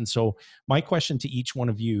capabilities. And so my question to each one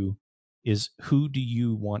of you is, who do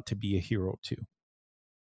you want to be a hero to?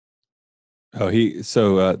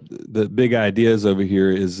 The big ideas over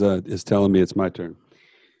here is telling me it's my turn.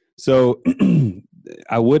 So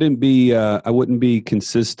I wouldn't be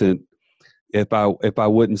consistent if I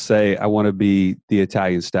wouldn't say I want to be the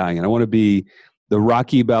Italian stallion. I want to be the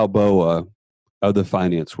Rocky Balboa of the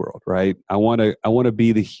finance world, right? I want to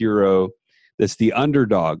be the hero that's the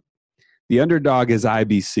underdog. The underdog is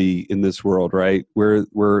IBC in this world, right? We're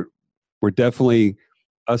definitely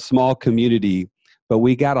a small community, but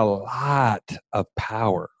we got a lot of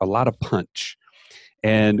power, a lot of punch.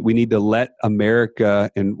 And we need to let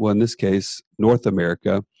America, and well, in this case, North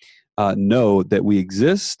America, know that we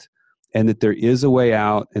exist and that there is a way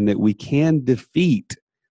out and that we can defeat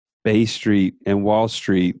Bay Street and Wall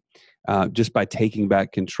Street just by taking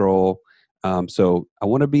back control. So I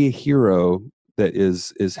want to be a hero that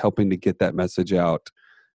is helping to get that message out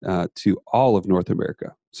to all of North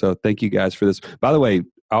America. So thank you guys for this. By the way,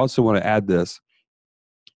 I also want to add this.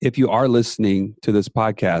 If you are listening to this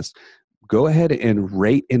podcast, go ahead and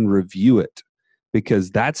rate and review it, because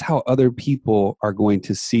that's how other people are going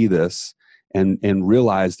to see this and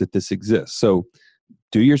realize that this exists. So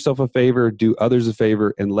do yourself a favor, do others a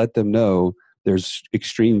favor, and let them know there's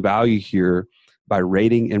extreme value here by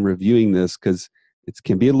rating and reviewing this, because it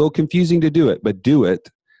can be a little confusing to do it, but do it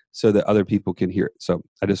so that other people can hear it. So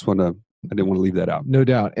I didn't want to leave that out. No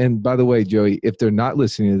doubt. And by the way, Joey, if they're not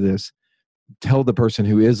listening to this, tell the person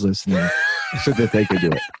who is listening so that they can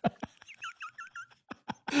do it.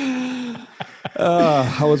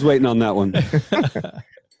 I was waiting on that one.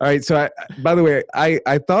 All right. So, by the way,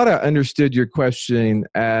 I thought I understood your question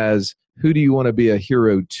as who do you want to be a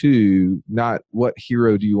hero to, not what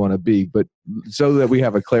hero do you want to be, but so that we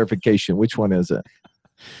have a clarification, which one is it?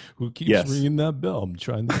 Who keeps ringing that bell? I'm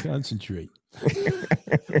trying to concentrate.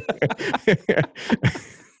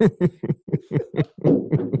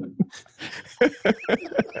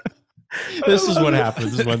 This is what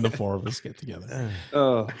happens when the four of us get together.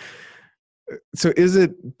 So is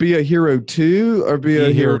it be a hero to or be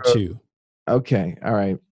a hero to? Okay. All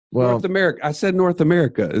right. Well, North America. I said North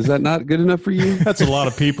America. Is that not good enough for you? That's a lot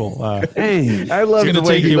of people. Dang, I love it's the gonna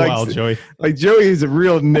way take he you a likes while, it. Joey. Like Joey is a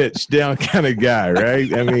real niche down kind of guy,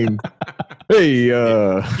 right? I mean, hey,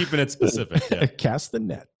 keeping it specific. Yeah. Cast the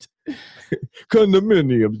net.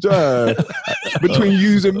 condominiums. Between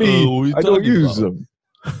you and me, I don't use them.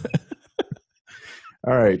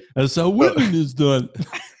 All right. That's how women is done.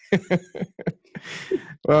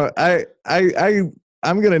 Well,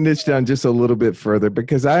 I'm going to niche down just a little bit further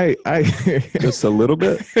because I just a little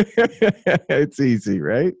bit. It's easy,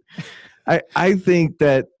 right? I think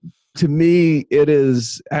that to me, it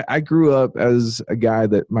is, I grew up as a guy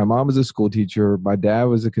that my mom was a school teacher. My dad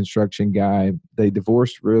was a construction guy. They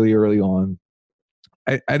divorced really early on.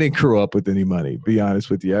 I didn't grow up with any money, to be honest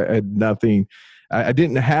with you. I had nothing. I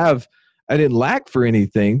didn't lack for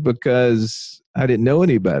anything because I didn't know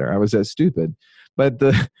any better. I was that stupid. But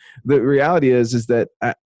the reality is that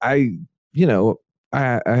I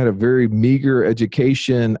had a very meager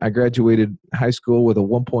education. I graduated high school with a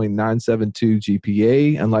 1.972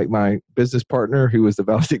 GPA, unlike my business partner who was the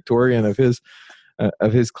valedictorian of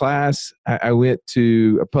his class. I went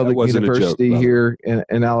to a public university here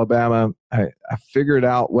in Alabama. I figured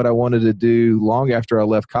out what I wanted to do long after I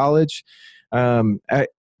left college.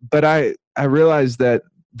 But I realized that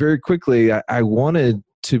very quickly I wanted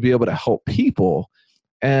to be able to help people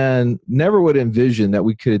and never would envision that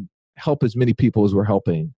we could help as many people as we're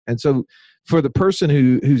helping. And so for the person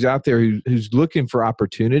who's out there who's looking for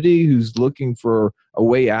opportunity, who's looking for a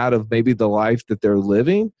way out of maybe the life that they're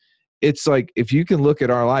living, it's like, if you can look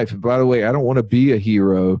at our life, and by the way, I don't want to be a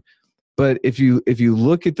hero, but if you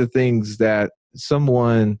look at the things that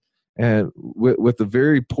someone with a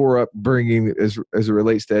very poor upbringing as it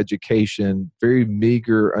relates to education, very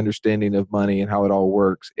meager understanding of money and how it all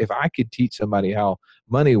works, if I could teach somebody how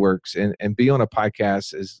money works and be on a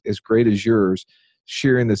podcast as great as yours,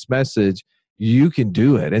 sharing this message, you can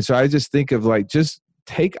do it. And so I just think of like, just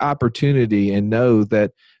take opportunity and know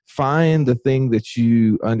that find the thing that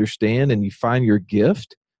you understand and you find your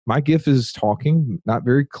gift. My gift is talking, not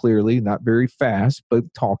very clearly, not very fast,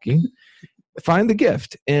 but talking. Find the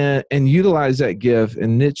gift and utilize that gift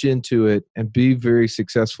and niche into it and be very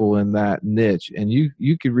successful in that niche. And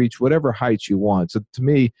you can reach whatever heights you want. So to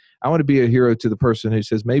me, I want to be a hero to the person who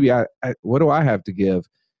says, maybe what do I have to give?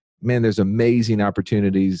 Man, there's amazing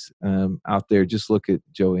opportunities out there. Just look at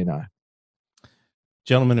Joey and I.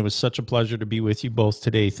 Gentlemen, it was such a pleasure to be with you both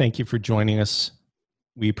today. Thank you for joining us.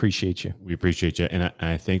 We appreciate you. We appreciate you. And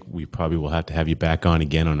I think we probably will have to have you back on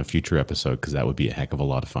again on a future episode because that would be a heck of a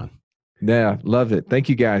lot of fun. Yeah, love it. Thank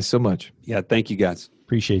you guys so much. Yeah, thank you guys.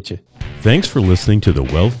 Appreciate you. Thanks for listening to the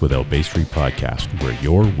Wealth Without Bay Street podcast, where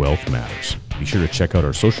your wealth matters. Be sure to check out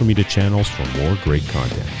our social media channels for more great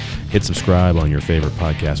content. Hit subscribe on your favorite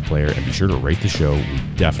podcast player and be sure to rate the show. We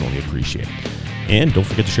definitely appreciate it. And don't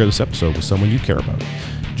forget to share this episode with someone you care about.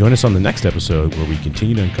 Join us on the next episode where we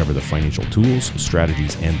continue to uncover the financial tools,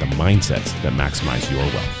 strategies, and the mindsets that maximize your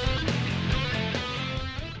wealth.